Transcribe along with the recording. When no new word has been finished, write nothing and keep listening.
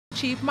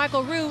chief,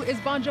 Michael Rue, is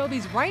Bon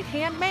Jovi's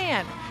right-hand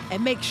man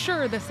and makes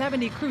sure the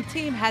 70 crew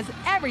team has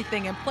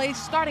everything in place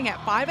starting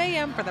at 5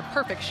 a.m. for the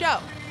perfect show.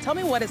 Tell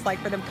me what it's like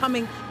for them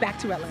coming back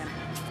to Atlanta.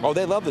 Oh,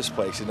 they love this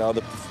place. You know,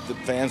 the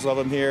fans love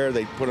them here.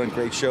 They put on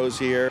great shows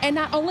here. And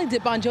not only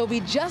did Bon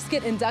Jovi just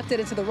get inducted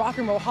into the Rock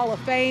and Roll Hall of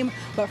Fame,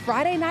 but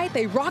Friday night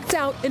they rocked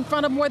out in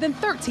front of more than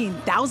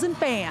 13,000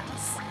 fans.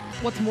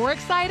 What's more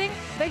exciting?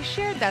 They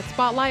shared that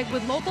spotlight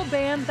with local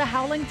band The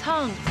Howling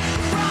Tongues.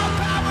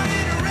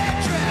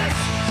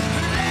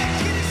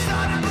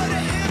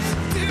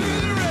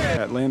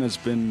 Atlanta's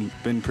been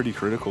pretty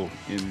critical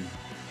in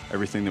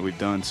everything that we've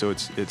done, so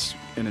it's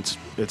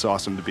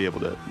awesome to be able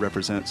to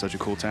represent such a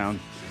cool town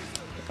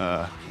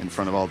in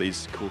front of all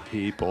these cool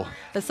people.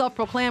 The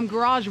self-proclaimed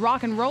garage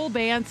rock and roll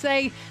band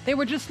say they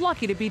were just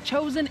lucky to be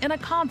chosen in a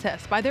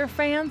contest by their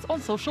fans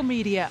on social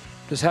media.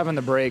 Just having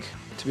the break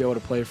to be able to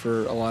play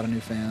for a lot of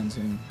new fans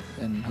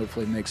and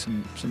hopefully make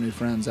some new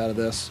friends out of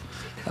this,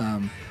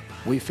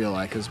 we feel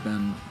like has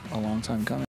been a long time coming.